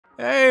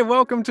Hey,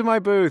 welcome to my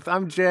booth.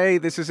 I'm Jay.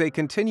 This is a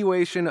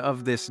continuation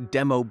of this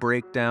demo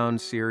breakdown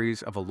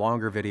series of a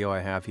longer video I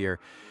have here.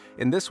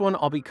 In this one,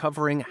 I'll be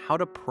covering how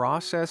to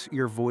process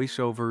your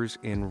voiceovers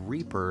in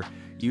Reaper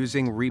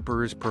using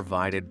Reaper's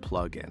provided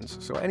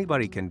plugins. So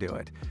anybody can do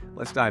it.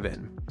 Let's dive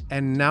in.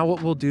 And now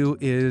what we'll do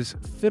is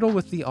fiddle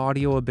with the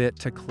audio a bit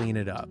to clean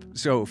it up.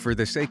 So for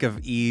the sake of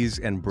ease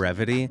and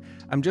brevity,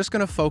 I'm just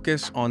going to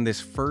focus on this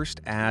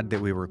first ad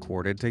that we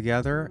recorded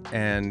together.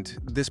 And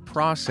this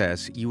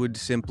process you would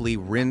simply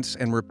rinse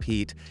and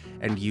repeat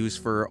and use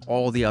for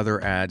all the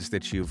other ads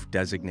that you've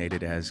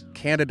designated as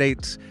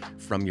candidates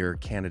from your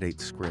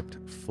candidate script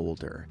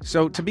folder.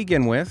 So to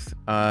begin with,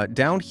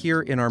 down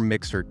here in our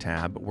mixer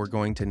tab, we're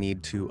going to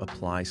need to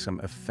apply some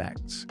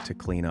effects to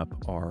clean up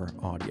our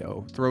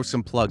audio, throw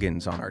some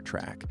plugins on our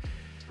track.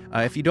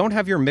 If you don't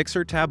have your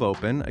mixer tab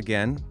open,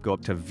 again, go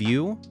up to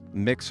View,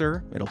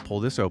 Mixer, it'll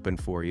pull this open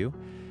for you.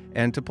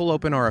 And to pull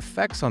open our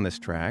effects on this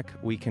track,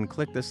 we can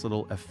click this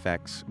little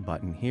effects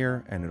button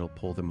here and it'll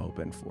pull them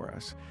open for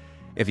us.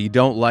 If you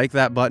don't like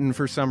that button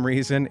for some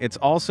reason, it's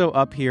also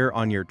up here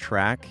on your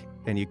track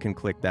and you can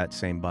click that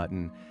same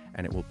button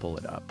and it will pull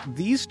it up.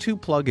 These two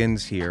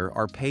plugins here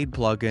are paid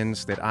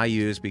plugins that I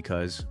use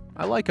because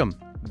I like them.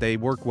 They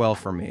work well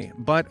for me,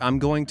 but I'm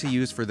going to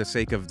use, for the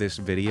sake of this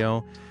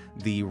video,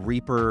 the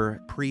Reaper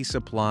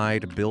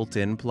pre-supplied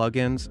built-in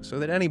plugins so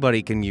that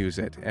anybody can use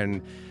it.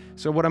 And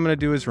so what I'm going to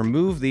do is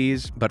remove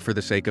these, but for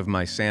the sake of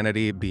my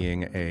sanity,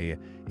 being a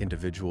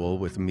individual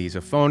with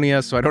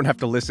misophonia, so I don't have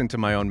to listen to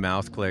my own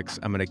mouth clicks,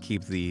 I'm going to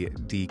keep the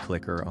D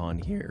clicker on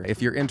here.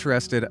 If you're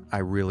interested, I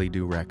really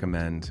do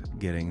recommend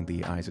getting the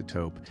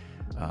Isotope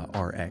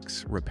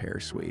RX Repair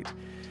Suite.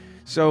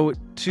 So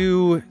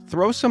to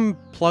throw some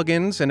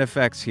plugins and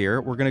effects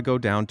here, we're going to go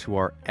down to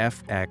our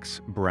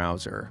FX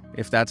browser.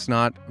 If that's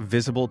not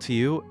visible to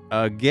you,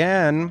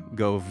 again,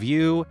 go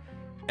View,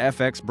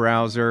 FX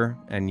browser,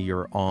 and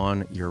you're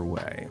on your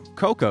way.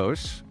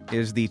 Cocos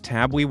is the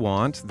tab we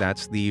want.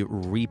 That's the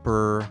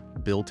Reaper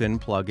built-in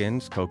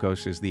plugins.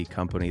 Cocos is the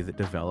company that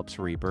develops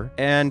Reaper.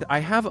 And I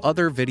have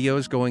other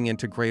videos going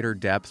into greater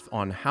depth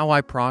on how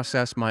I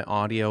process my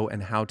audio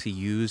and how to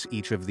use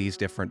each of these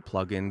different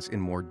plugins in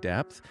more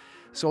depth.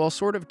 So I'll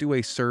sort of do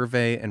a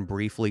survey and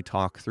briefly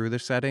talk through the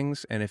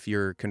settings, and if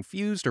you're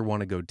confused or want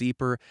to go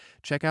deeper,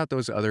 check out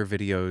those other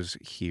videos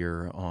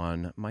here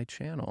on my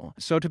channel.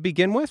 So to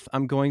begin with,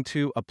 I'm going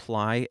to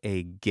apply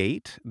a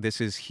gate. This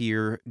is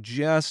here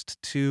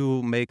just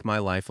to make my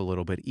life a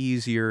little bit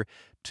easier,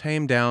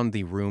 tame down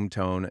the room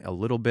tone a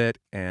little bit,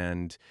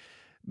 and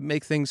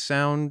make things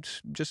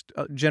sound just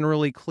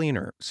generally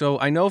cleaner. So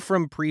I know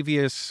from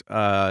previous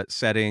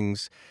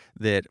settings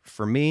that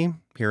for me,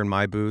 here in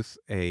my booth,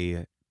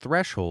 a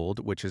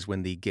threshold, which is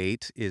when the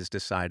gate is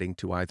deciding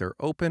to either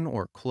open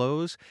or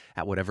close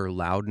at whatever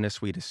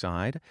loudness we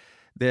decide,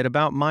 that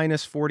about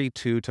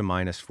 -42 to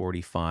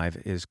 -45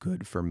 is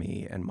good for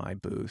me and my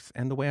booth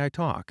and the way I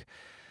talk.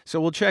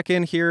 So we'll check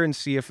in here and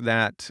see if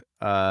that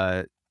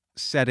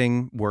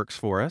setting works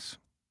for us.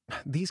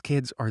 These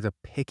kids are the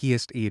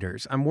pickiest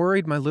eaters. I'm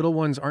worried my little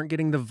ones aren't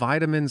getting the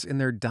vitamins in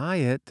their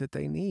diet that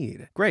they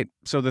need. Great.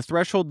 So the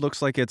threshold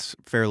looks like it's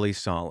fairly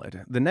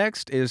solid. The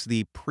next is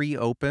the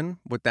pre-open.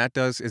 What that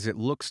does is it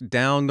looks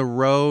down the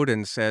road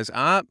and says,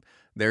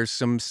 there's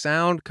some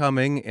sound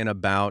coming in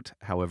about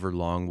however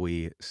long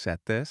we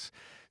set this.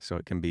 So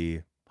it can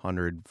be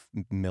 100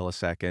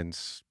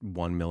 milliseconds,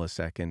 1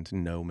 millisecond,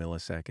 no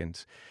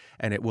milliseconds.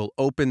 And it will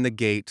open the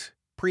gate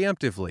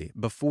preemptively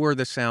before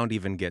the sound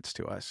even gets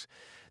to us.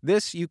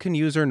 This you can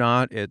use or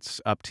not. It's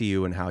up to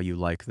you and how you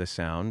like the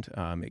sound.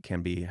 It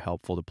can be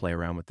helpful to play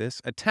around with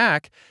this.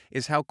 Attack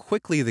is how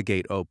quickly the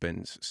gate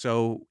opens.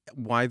 So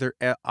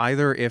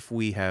either if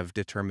we have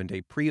determined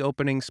a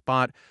pre-opening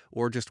spot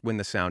or just when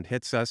the sound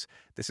hits us,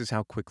 this is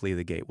how quickly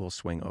the gate will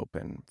swing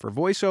open. For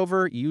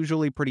voiceover,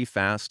 usually pretty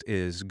fast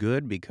is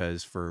good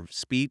because for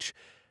speech,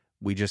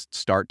 we just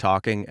start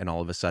talking and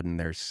all of a sudden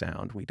there's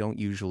sound. We don't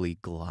usually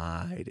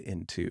glide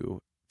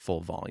into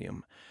full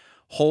volume.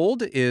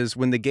 Hold is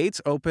when the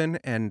gates open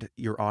and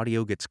your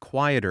audio gets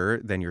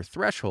quieter than your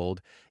threshold,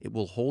 it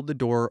will hold the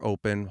door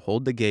open,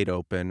 hold the gate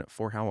open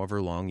for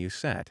however long you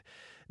set.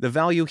 The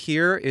value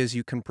here is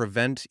you can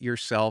prevent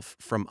yourself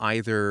from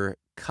either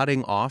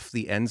cutting off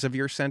the ends of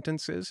your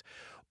sentences,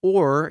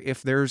 or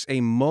if there's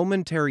a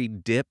momentary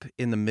dip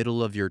in the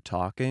middle of your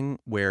talking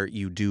where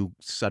you do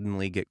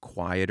suddenly get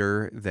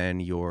quieter than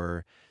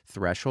your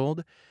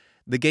threshold,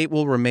 the gate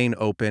will remain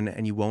open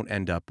and you won't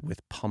end up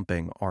with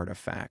pumping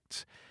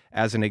artifacts.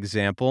 As an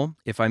example,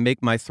 if I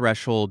make my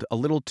threshold a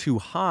little too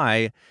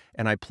high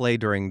and I play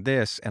during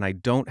this and I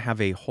don't have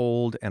a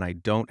hold and I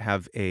don't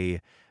have a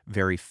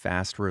very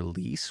fast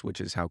release, which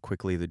is how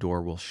quickly the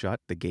door will shut,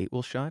 the gate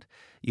will shut,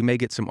 you may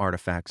get some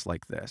artifacts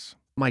like this.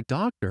 My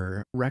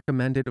doctor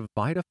recommended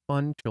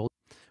VitaFun Children,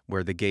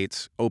 where the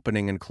gate's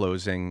opening and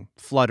closing,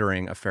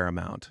 fluttering a fair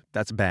amount.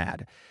 That's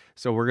bad.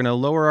 So we're going to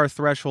lower our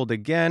threshold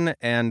again,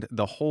 and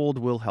the hold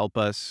will help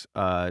us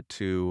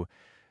to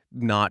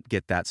not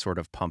get that sort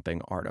of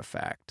pumping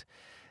artifact.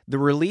 The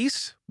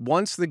release,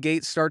 once the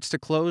gate starts to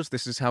close,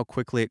 this is how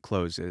quickly it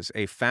closes.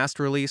 A fast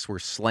release, we're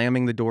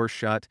slamming the door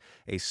shut.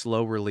 A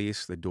slow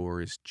release, the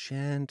door is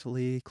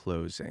gently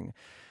closing.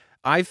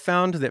 I've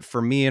found that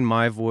for me and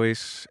my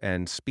voice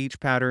and speech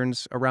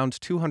patterns, around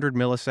 200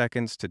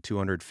 milliseconds to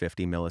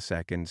 250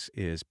 milliseconds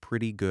is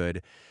pretty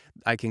good.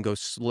 I can go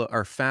slow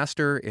or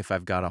faster if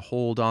I've got a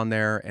hold on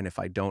there, and if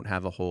I don't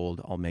have a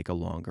hold, I'll make a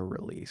longer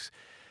release.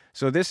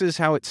 So this is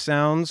how it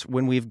sounds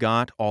when we've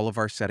got all of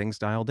our settings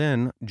dialed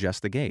in,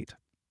 just the gate.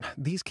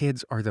 These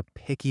kids are the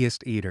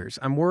pickiest eaters.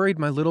 I'm worried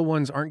my little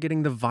ones aren't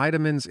getting the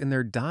vitamins in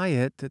their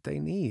diet that they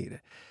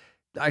need.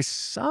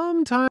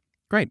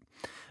 Great.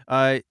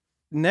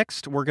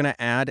 Next, we're going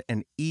to add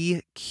an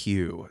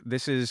EQ.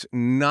 This is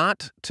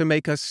not to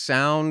make us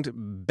sound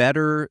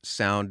better,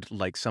 sound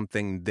like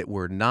something that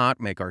we're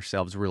not, make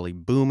ourselves really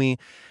boomy.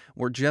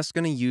 We're just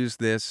going to use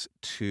this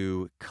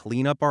to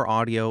clean up our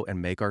audio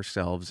and make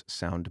ourselves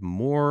sound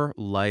more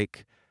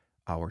like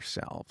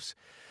ourselves.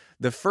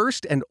 The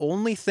first and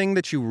only thing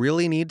that you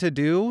really need to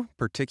do,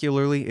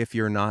 particularly if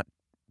you're not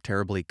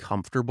terribly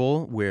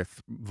comfortable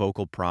with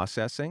vocal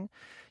processing,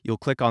 you'll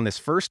click on this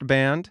first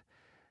band.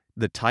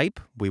 The type,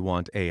 we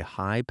want a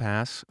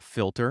high-pass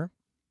filter,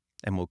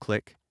 and we'll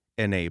click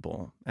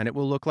Enable, and it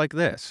will look like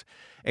this.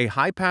 A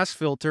high-pass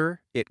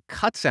filter, it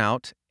cuts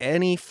out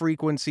any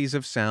frequencies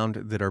of sound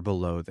that are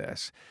below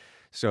this.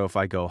 So if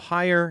I go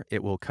higher,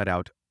 it will cut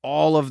out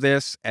all of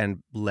this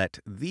and let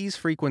these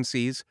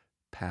frequencies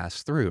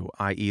pass through,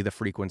 i.e. the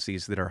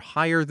frequencies that are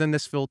higher than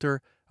this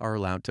filter are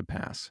allowed to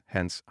pass,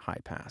 hence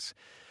high-pass.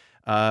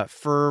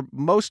 For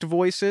most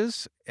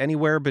voices,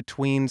 anywhere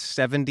between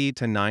 70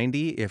 to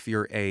 90, if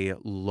you're a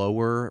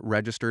lower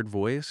registered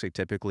voice, a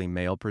typically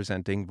male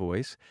presenting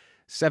voice,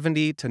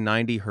 70 to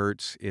 90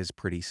 hertz is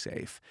pretty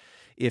safe.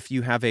 If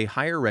you have a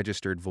higher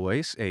registered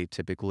voice, a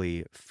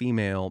typically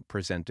female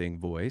presenting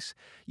voice,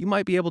 you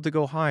might be able to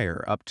go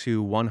higher, up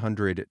to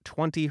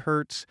 120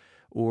 hertz,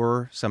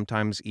 or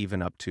sometimes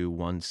even up to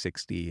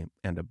 160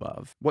 and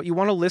above. What you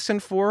want to listen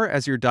for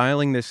as you're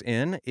dialing this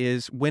in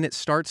is when it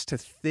starts to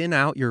thin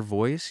out your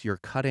voice, you're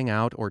cutting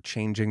out or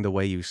changing the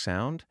way you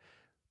sound,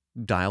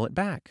 dial it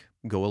back,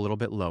 go a little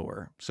bit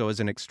lower. So as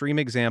an extreme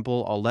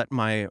example, I'll let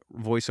my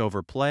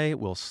voiceover play,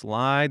 we'll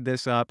slide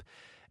this up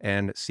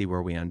and see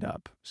where we end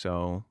up.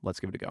 So let's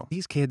give it a go.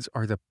 These kids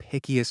are the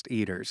pickiest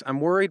eaters.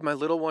 I'm worried my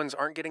little ones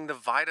aren't getting the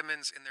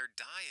vitamins in their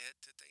diet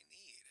that they need.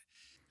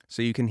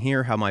 So you can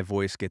hear how my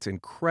voice gets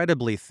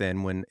incredibly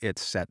thin when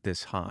it's set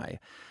this high.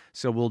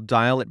 So we'll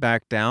dial it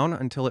back down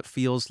until it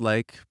feels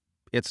like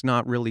it's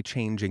not really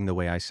changing the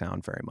way I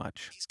sound very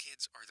much. These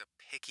kids are the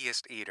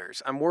pickiest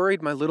eaters. I'm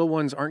worried my little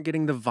ones aren't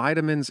getting the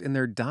vitamins in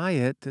their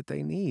diet that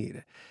they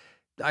need.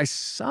 I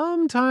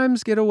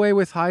sometimes get away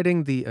with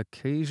hiding the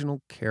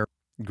occasional carrot.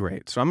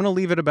 Great. So I'm going to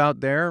leave it about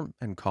there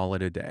and call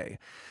it a day.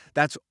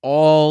 That's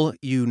all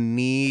you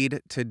need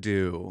to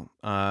do.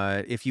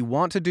 If you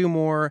want to do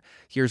more,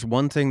 here's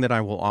one thing that I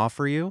will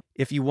offer you.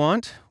 If you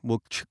want,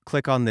 we'll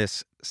click on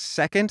this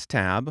second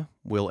tab.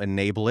 We'll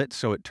enable it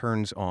so it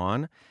turns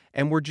on.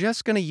 And we're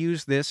just going to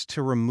use this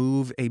to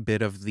remove a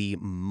bit of the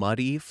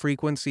muddy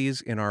frequencies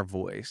in our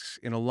voice.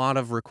 In a lot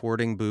of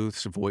recording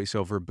booths,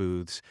 voiceover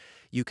booths,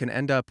 you can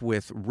end up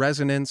with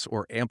resonance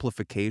or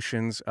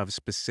amplifications of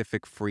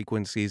specific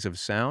frequencies of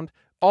sound.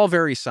 All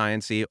very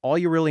sciencey. All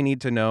you really need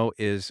to know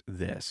is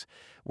this.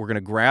 We're going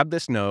to grab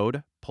this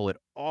node, pull it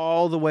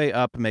all the way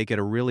up, make it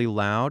a really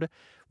loud.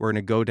 We're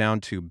going to go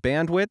down to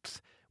bandwidth.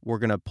 We're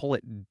going to pull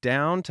it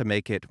down to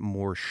make it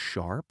more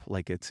sharp,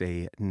 like it's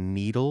a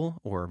needle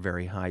or a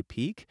very high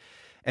peak.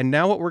 And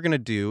now what we're going to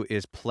do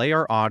is play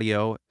our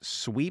audio,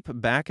 sweep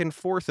back and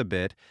forth a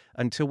bit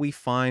until we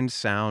find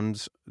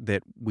sounds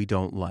that we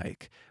don't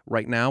like.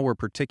 Right now, we're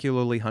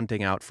particularly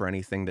hunting out for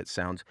anything that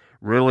sounds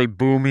really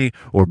boomy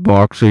or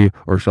boxy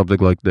or something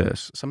like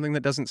this. Something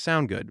that doesn't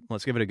sound good.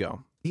 Let's give it a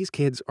go. These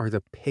kids are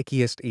the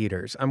pickiest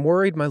eaters. I'm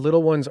worried my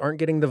little ones aren't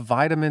getting the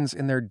vitamins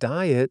in their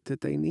diet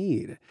that they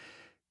need.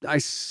 I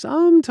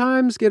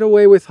sometimes get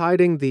away with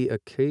hiding the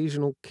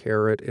occasional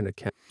carrot in a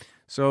can.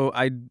 So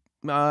I'm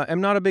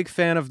not a big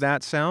fan of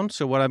that sound.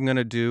 So what I'm going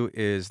to do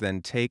is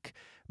then take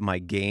my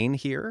gain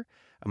here.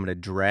 I'm going to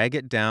drag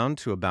it down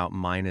to about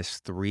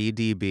 -3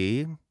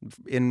 dB.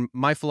 In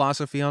my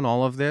philosophy on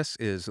all of this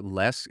is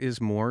less is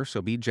more.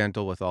 So be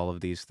gentle with all of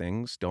these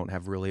things. Don't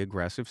have really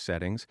aggressive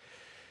settings.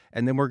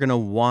 And then we're going to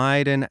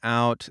widen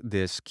out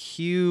this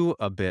Q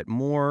a bit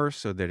more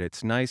so that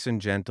it's nice and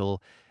gentle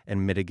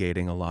and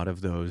mitigating a lot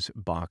of those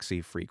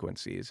boxy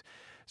frequencies.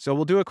 So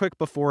we'll do a quick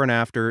before and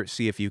after,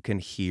 see if you can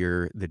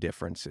hear the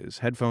differences.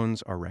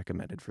 Headphones are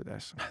recommended for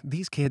this.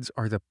 These kids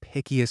are the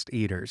pickiest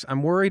eaters.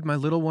 I'm worried my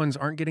little ones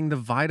aren't getting the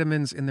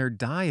vitamins in their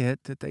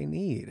diet that they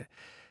need.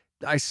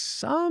 I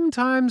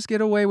sometimes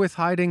get away with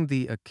hiding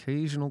the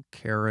occasional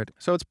carrot.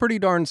 So it's pretty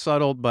darn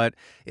subtle, but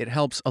it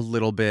helps a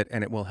little bit,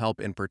 and it will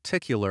help in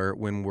particular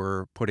when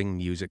we're putting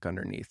music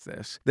underneath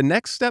this. The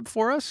next step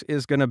for us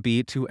is going to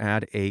be to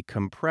add a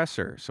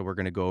compressor. So we're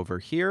going to go over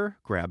here,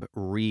 grab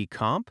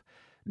Recomp,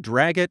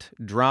 drag it,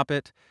 drop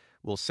it.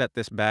 We'll set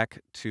this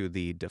back to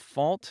the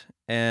default.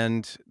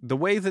 And the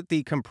way that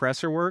the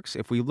compressor works,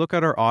 if we look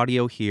at our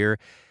audio here,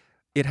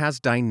 it has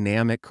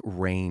dynamic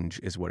range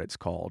is what it's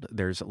called.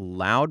 There's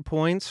loud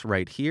points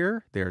right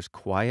here. There's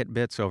quiet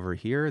bits over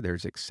here.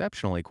 There's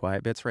exceptionally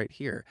quiet bits right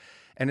here.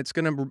 And it's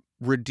going to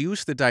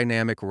reduce the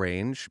dynamic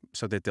range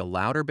so that the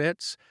louder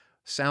bits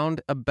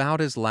sound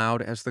about as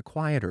loud as the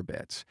quieter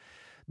bits.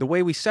 The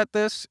way we set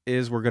this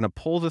is we're going to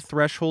pull the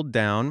threshold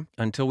down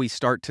until we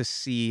start to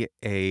see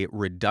a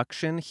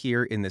reduction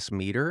here in this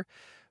meter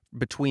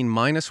between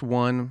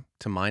 -1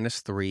 to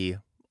 -3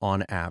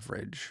 on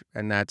average.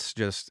 And that's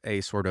just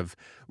a sort of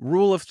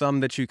rule of thumb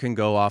that you can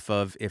go off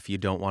of if you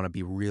don't want to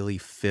be really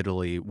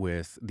fiddly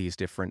with these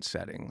different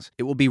settings.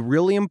 It will be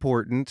really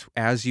important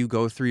as you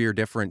go through your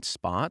different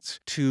spots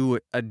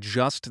to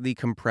adjust the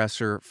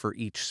compressor for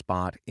each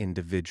spot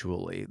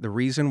individually. The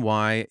reason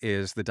why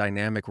is the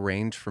dynamic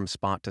range from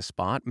spot to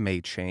spot may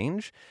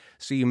change,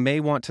 so you may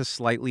want to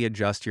slightly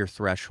adjust your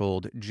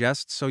threshold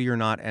just so you're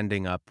not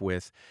ending up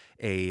with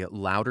a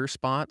louder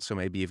spot. So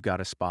maybe you've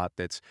got a spot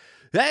that's,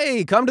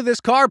 hey, come to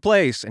this car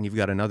place, and you've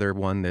got another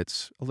one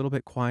that's a little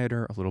bit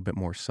quieter, a little bit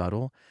more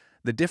subtle.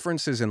 The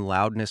differences in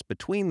loudness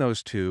between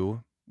those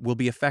two will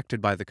be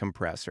affected by the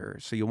compressor,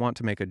 so you'll want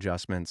to make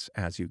adjustments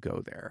as you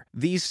go there.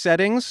 These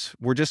settings,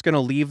 we're just going to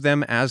leave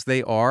them as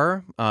they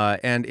are,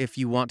 and if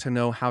you want to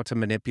know how to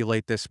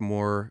manipulate this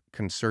more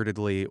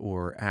concertedly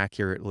or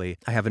accurately,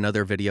 I have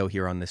another video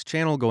here on this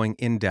channel going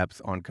in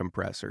depth on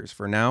compressors.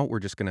 For now, we're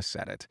just going to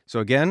set it. So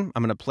again,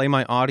 I'm going to play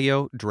my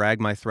audio, drag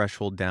my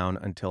threshold down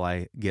until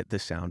I get the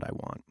sound I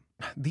want.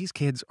 These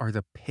kids are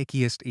the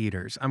pickiest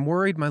eaters. I'm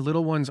worried my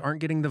little ones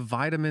aren't getting the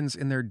vitamins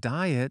in their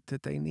diet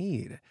that they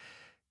need.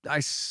 I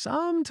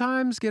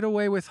sometimes get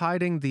away with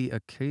hiding the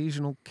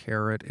occasional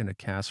carrot in a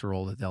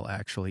casserole that they'll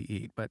actually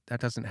eat, but that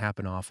doesn't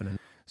happen often.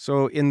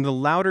 So in the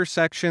louder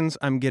sections,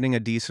 I'm getting a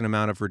decent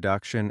amount of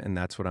reduction, and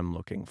that's what I'm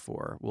looking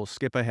for. We'll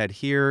skip ahead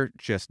here,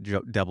 just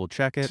double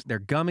check it. They're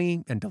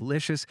gummy and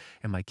delicious,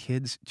 and my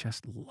kids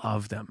just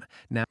love them.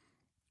 Now,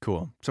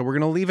 cool. So we're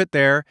going to leave it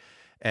there,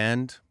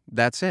 and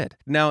that's it.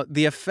 Now,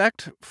 the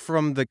effect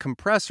from the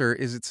compressor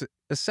is it's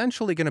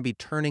essentially going to be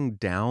turning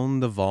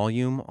down the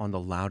volume on the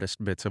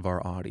loudest bits of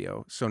our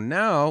audio. So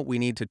now we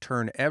need to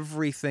turn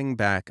everything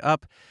back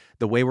up.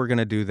 The way we're going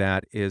to do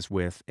that is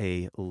with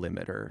a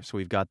limiter. So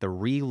we've got the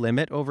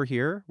re-limit over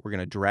here. We're going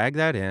to drag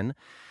that in.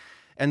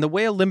 And the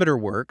way a limiter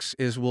works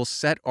is we'll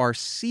set our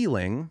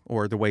ceiling,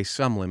 or the way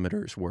some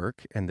limiters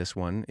work, and this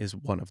one is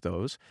one of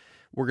those.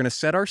 We're going to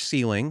set our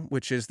ceiling,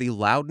 which is the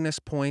loudness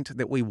point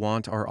that we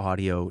want our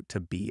audio to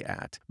be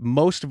at.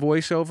 Most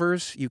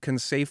voiceovers, you can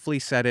safely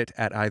set it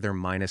at either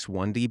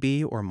 -1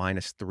 dB or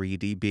 -3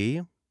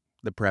 dB.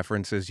 The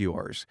preference is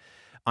yours.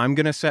 I'm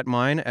going to set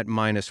mine at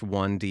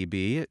 -1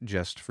 dB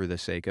just for the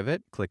sake of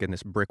it. Click in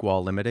this brick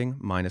wall limiting,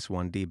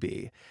 -1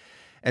 dB.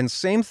 And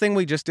same thing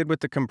we just did with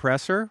the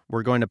compressor.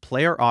 We're going to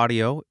play our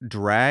audio,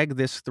 drag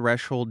this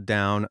threshold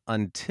down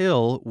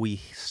until we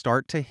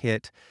start to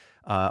hit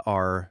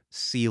our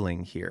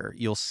ceiling here.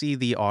 You'll see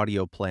the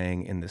audio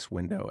playing in this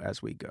window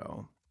as we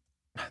go.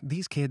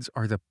 These kids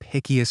are the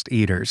pickiest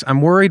eaters.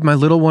 I'm worried my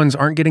little ones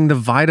aren't getting the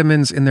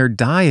vitamins in their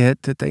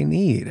diet that they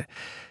need.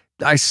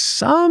 I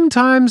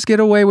sometimes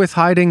get away with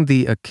hiding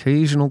the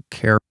occasional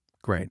carrot.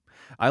 Great.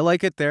 I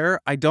like it there.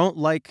 I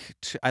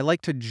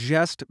like to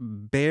just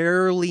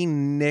barely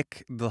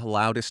nick the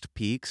loudest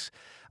peaks.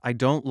 I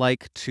don't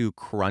like to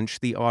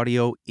crunch the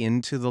audio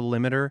into the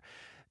limiter,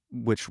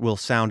 which will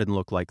sound and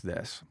look like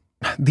this.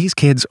 These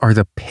kids are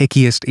the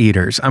pickiest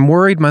eaters. I'm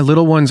worried my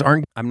little ones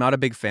aren't. I'm not a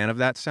big fan of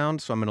that sound,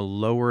 so I'm going to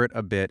lower it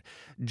a bit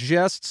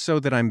just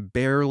so that I'm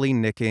barely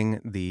nicking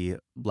the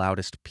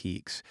loudest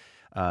peaks.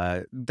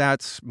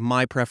 That's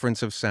my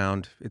preference of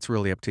sound. It's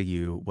really up to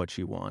you what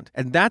you want.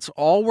 And that's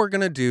all we're going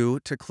to do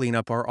to clean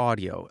up our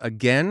audio.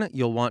 Again,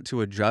 you'll want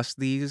to adjust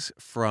these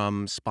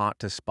from spot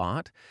to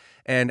spot.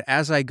 And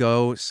as I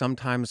go,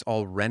 sometimes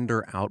I'll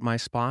render out my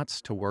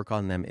spots to work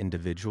on them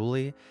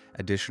individually.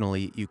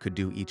 Additionally, you could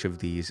do each of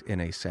these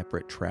in a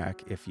separate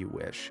track if you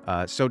wish.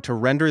 So to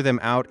render them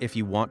out, if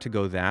you want to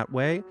go that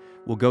way,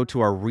 we'll go to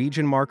our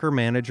region marker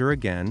manager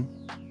again.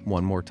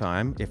 One more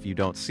time. If you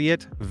don't see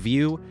it,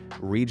 view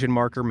region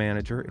marker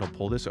manager. It'll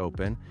pull this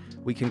open.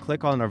 We can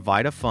click on our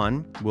Vita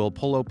Fun. We'll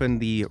pull open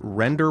the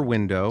render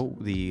window,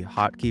 the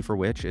hotkey for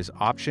which is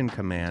Option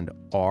Command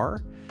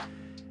R.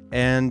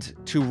 And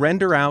to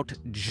render out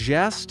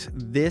just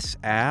this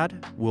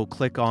ad, we'll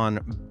click on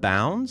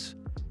Bounds,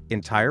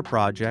 Entire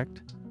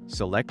Project,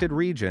 Selected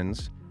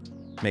Regions,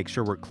 make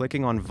sure we're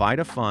clicking on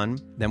Vita Fun,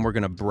 then we're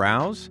going to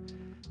browse.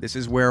 This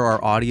is where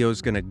our audio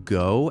is going to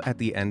go at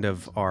the end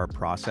of our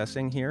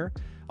processing here.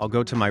 I'll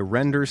go to my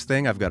renders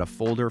thing. I've got a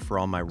folder for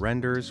all my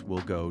renders.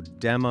 We'll go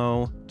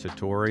Demo,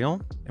 Tutorial,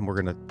 and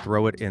we're going to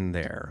throw it in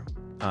there.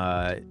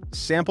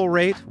 Sample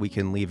rate, we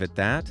can leave it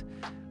that.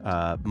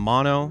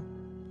 Mono,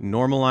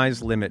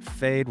 normalize, limit,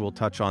 fade. We'll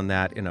touch on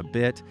that in a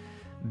bit.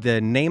 The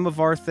name of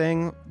our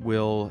thing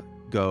will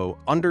go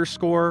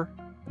 _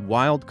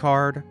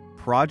 wildcard,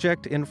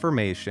 project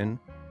information,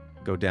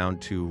 go down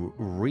to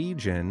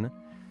region,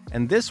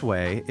 and this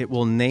way it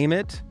will name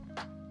it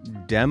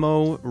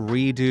demo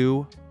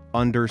redo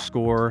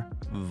underscore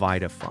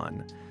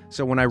Vitafun.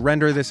 So when I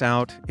render this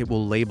out, it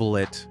will label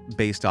it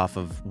based off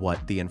of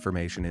what the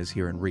information is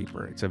here in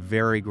Reaper. It's a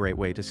very great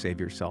way to save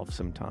yourself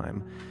some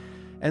time.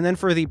 And then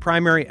for the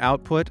primary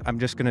output, I'm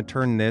just going to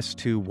turn this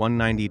to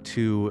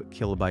 192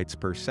 kilobytes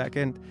per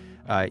second.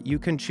 You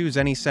can choose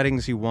any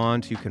settings you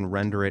want. You can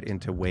render it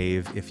into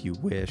WAV if you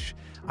wish.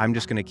 I'm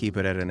just going to keep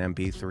it at an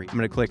MP3. I'm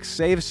going to click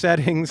Save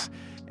Settings,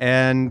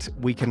 and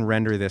we can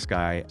render this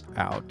guy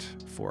out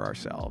for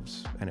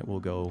ourselves, and it will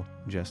go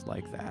just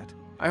like that.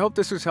 I hope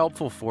this was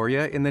helpful for you.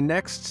 In the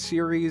next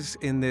series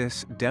in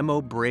this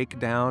demo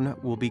breakdown,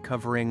 we'll be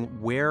covering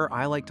where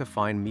I like to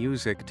find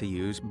music to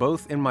use,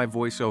 both in my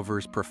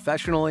voiceovers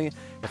professionally.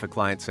 If a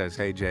client says,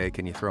 hey Jay,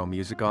 can you throw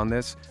music on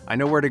this? I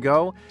know where to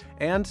go,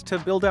 and to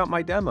build out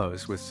my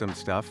demos with some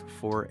stuff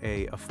for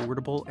a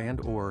affordable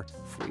and/or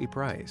free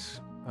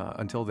price.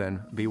 Until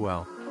then, be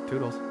well.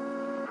 Toodles.